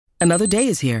Another day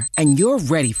is here, and you're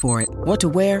ready for it. What to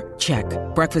wear? Check.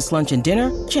 Breakfast, lunch, and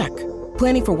dinner? Check.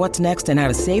 Planning for what's next and how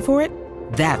to save for it?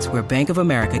 That's where Bank of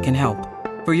America can help.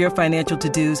 For your financial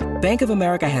to-dos, Bank of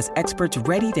America has experts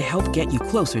ready to help get you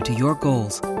closer to your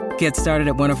goals. Get started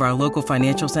at one of our local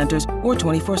financial centers or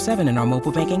 24/7 in our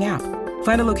mobile banking app.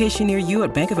 Find a location near you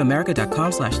at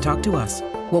bankofamerica.com/talktous.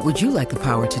 What would you like the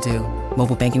power to do?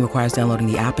 Mobile banking requires downloading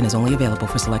the app and is only available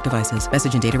for select devices.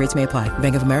 Message and data rates may apply.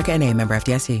 Bank of America N.A., member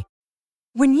FDIC.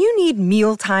 When you need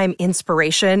mealtime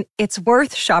inspiration, it's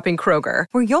worth shopping Kroger,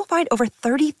 where you'll find over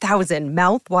 30,000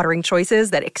 mouth-watering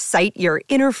choices that excite your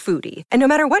inner foodie. And no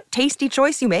matter what tasty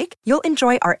choice you make, you'll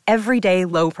enjoy our everyday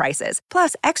low prices,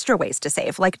 plus extra ways to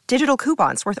save, like digital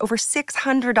coupons worth over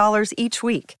 $600 each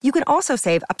week. You can also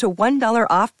save up to $1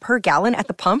 off per gallon at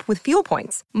the pump with fuel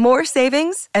points. More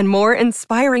savings and more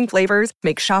inspiring flavors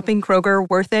make shopping Kroger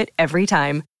worth it every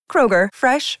time. Kroger,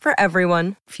 fresh for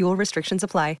everyone. Fuel restrictions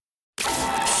apply.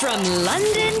 From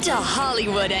London to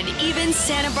Hollywood and even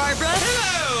Santa Barbara.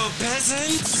 Hello,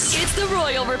 peasants. It's the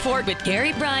Royal Report with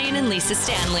Gary Bryan and Lisa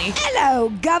Stanley. Hello,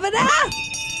 Governor.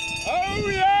 Oh,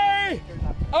 yay!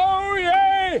 Oh,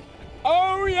 yay!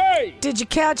 Oh, yay! Did you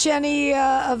catch any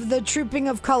of the Trooping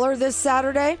of Color this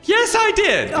Saturday? Yes, I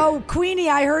did. Oh, Queenie,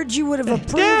 I heard you would have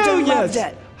approved and loved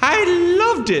it. I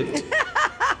loved it.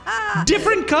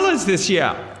 Different colors this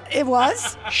year. It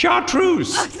was?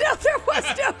 Chartreuse. No, there was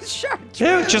no chartreuse.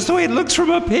 Yeah, just the way it looks from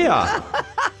up here.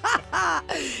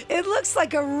 It looks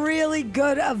like a really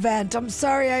good event. I'm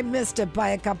sorry I missed it by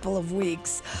a couple of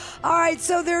weeks. All right,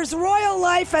 so there's royal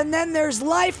life, and then there's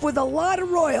life with a lot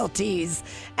of royalties.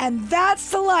 And that's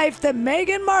the life that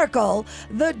Meghan Markle,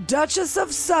 the Duchess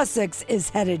of Sussex, is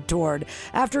headed toward,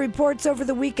 after reports over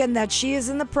the weekend that she is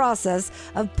in the process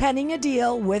of penning a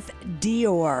deal with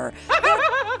DIOR.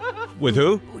 With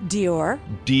who? DIOR.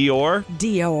 DIOR?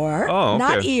 DIOR. Oh, okay.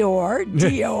 Not Eeyore.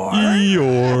 DIOR.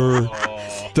 DIOR.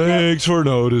 Thanks for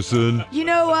noticing. You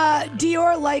know,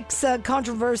 DIOR likes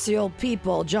controversial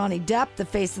people. Johnny Depp, the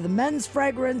face of the men's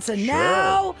fragrance, and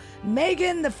now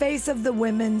Meghan, the face of the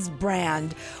women's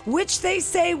brand, which they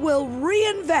say will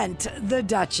reinvent the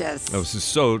Duchess. Oh, this is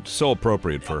so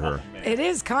appropriate for her. It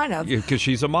is kind of. Because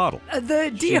she's a model.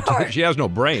 The DIOR. She has no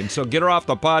brain, so get her off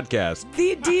the podcast.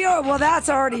 The DIOR, well, that's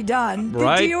already done.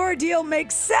 Right? The DIOR deal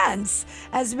makes sense,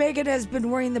 as Meghan has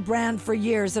been wearing the brand for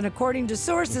years, and according to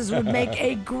sources, would make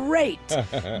a great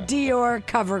DIOR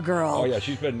cover girl. Oh, yeah,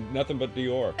 she's been nothing but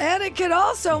DIOR. And it could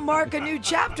also mark a new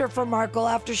chapter for Markle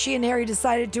after she and Harry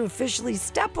decided to officially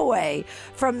step away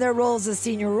from their roles as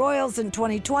senior royals in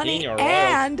 2020.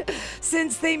 And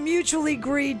since they mutually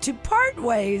agreed to part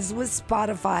ways with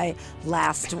Spotify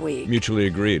last week. Mutually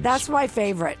agreed. That's my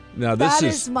favorite. Now, that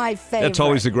is my favorite. That's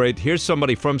always a great. Here's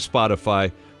somebody from Spotify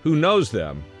who knows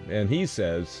them, and he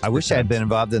says, I wish I had been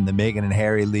involved in the Meghan and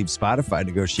Harry leave Spotify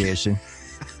negotiation.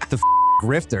 The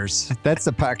grifters. That's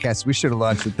the podcast we should have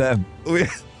launched with them.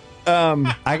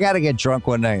 I got to get drunk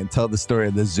one night and tell the story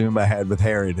of the Zoom I had with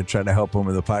Harry to try to help him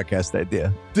with a podcast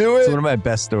idea. Do it. It's one of my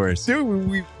best stories.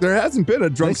 Dude, there hasn't been a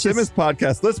Drunk Simmons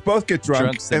podcast. Let's both get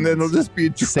drunk and then it'll just be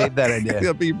drunk. Save that idea.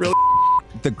 It'll be really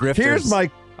the grifters. Here's my...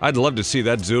 I'd love to see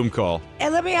that Zoom call.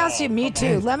 And let me ask you, me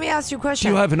too. Let me ask you a question.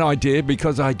 Do you have an idea?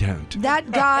 Because I don't. That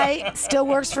guy still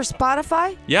works for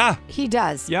Spotify? Yeah. He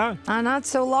does? Yeah. Not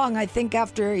so long, I think,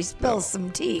 after he spills some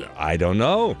tea. I don't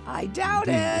know. I doubt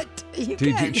it.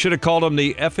 You should have called them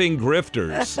the effing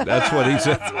grifters. That's what he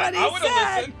said. That's what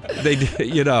he said. They,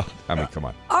 I mean, come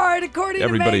on. All right, according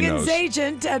Everybody to Meghan's knows.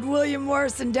 agent at William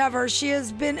Morris Endeavor, she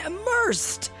has been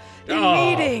immersed in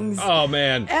meetings. Oh,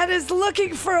 man. And is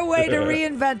looking for a way to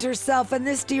reinvent herself, and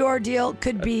this DIOR deal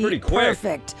could be pretty quick.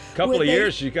 perfect. Couple of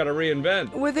years, she's got to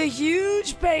reinvent. With a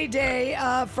huge payday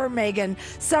for Meghan.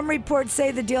 Some reports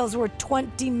say the deal's worth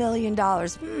 $20 million.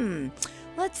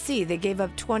 Let's see. They gave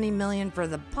up $20 million for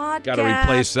the podcast. Got to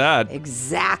replace that.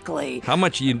 Exactly. How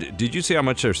much? Did you see how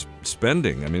much they're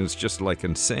spending? I mean, it's just like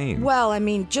insane. Well, I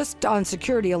mean, just on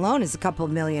security alone is a couple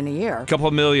of million a year. A couple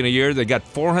of million a year. They got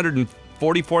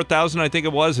 $444,000, I think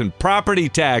it was, in property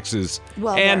taxes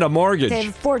and a mortgage. They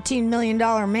have a $14 million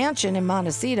mansion in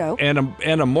Montecito. And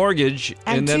a mortgage.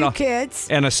 And then two kids.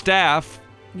 And a staff.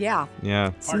 Yeah.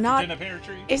 Yeah. It's not, in a pear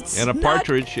tree. And a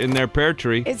partridge in their pear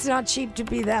tree. It's not cheap to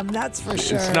be them, that's for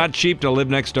sure. It's not cheap to live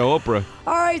next to Oprah.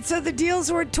 All right, so the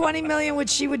deal's worth $20 million, which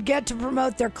she would get to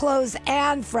promote their clothes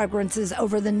and fragrances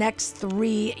over the next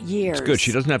 3 years. It's good.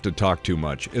 She doesn't have to talk too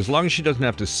much. As long as she doesn't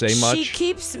have to say much. She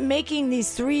keeps making these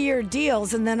 3-year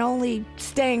deals and then only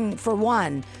staying for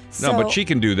one. No, but she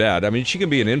can do that. I mean, she can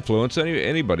be an influence.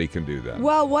 Anybody can do that.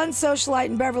 Well, one socialite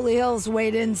in Beverly Hills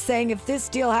weighed in saying if this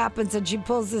deal happens and she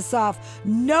pulls this off,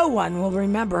 no one will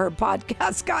remember her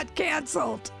podcast got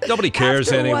canceled. Nobody cares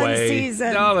after anyway. One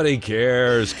season. Nobody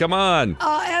cares. Come on.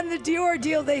 And the Dior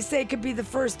deal, they say, could be the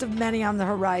first of many on the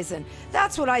horizon.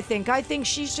 That's what I think. I think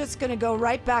she's just going to go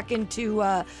right back into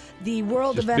the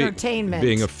world of entertainment.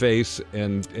 Being a face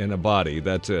and a body.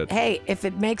 That's it. Hey, if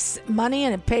it makes money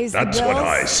and it pays the bills. That's what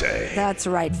I say. That's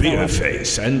right, Be Philip. a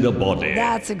face and a body.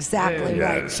 That's exactly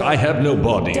right. Yes, I have no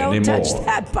body Don't anymore. touch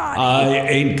that body. I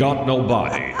ain't got no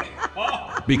body.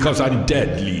 Because I'm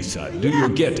dead, Lisa. Do you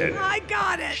get it? I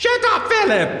got it. Shut up,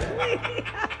 Philip!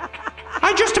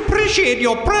 I just appreciate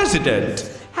your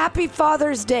president. Happy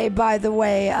Father's Day, by the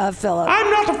way, Philip. I'm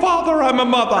not a father, I'm a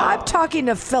mother. I'm talking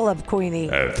to Philip, Queenie.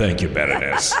 Thank you,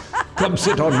 Baroness. Come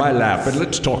sit on my lap and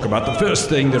let's talk about the first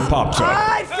thing that pops up.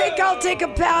 I think I'll take a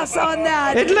pass on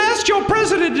that. At last your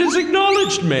president has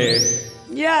acknowledged me.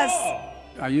 Yes.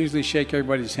 I usually shake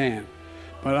everybody's hand,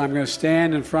 but I'm going to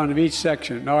stand in front of each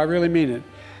section. No, I really mean it.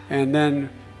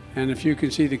 And if you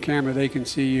can see the camera, they can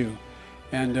see you.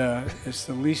 And it's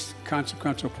the least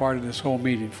consequential part of this whole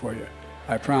meeting for you.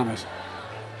 I promise.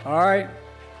 All right.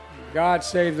 God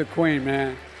save the Queen,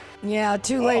 man. Yeah,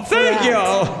 too late for that.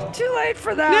 Thank you. Too late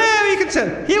for that. Yeah, you can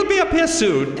say he'll be up here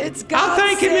soon. It's God I'll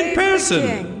thank him in save the person.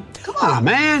 king. Come on,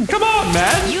 man. Come on,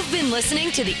 man. You've been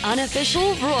listening to the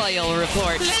unofficial Royal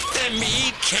Report. Let them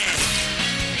eat cake.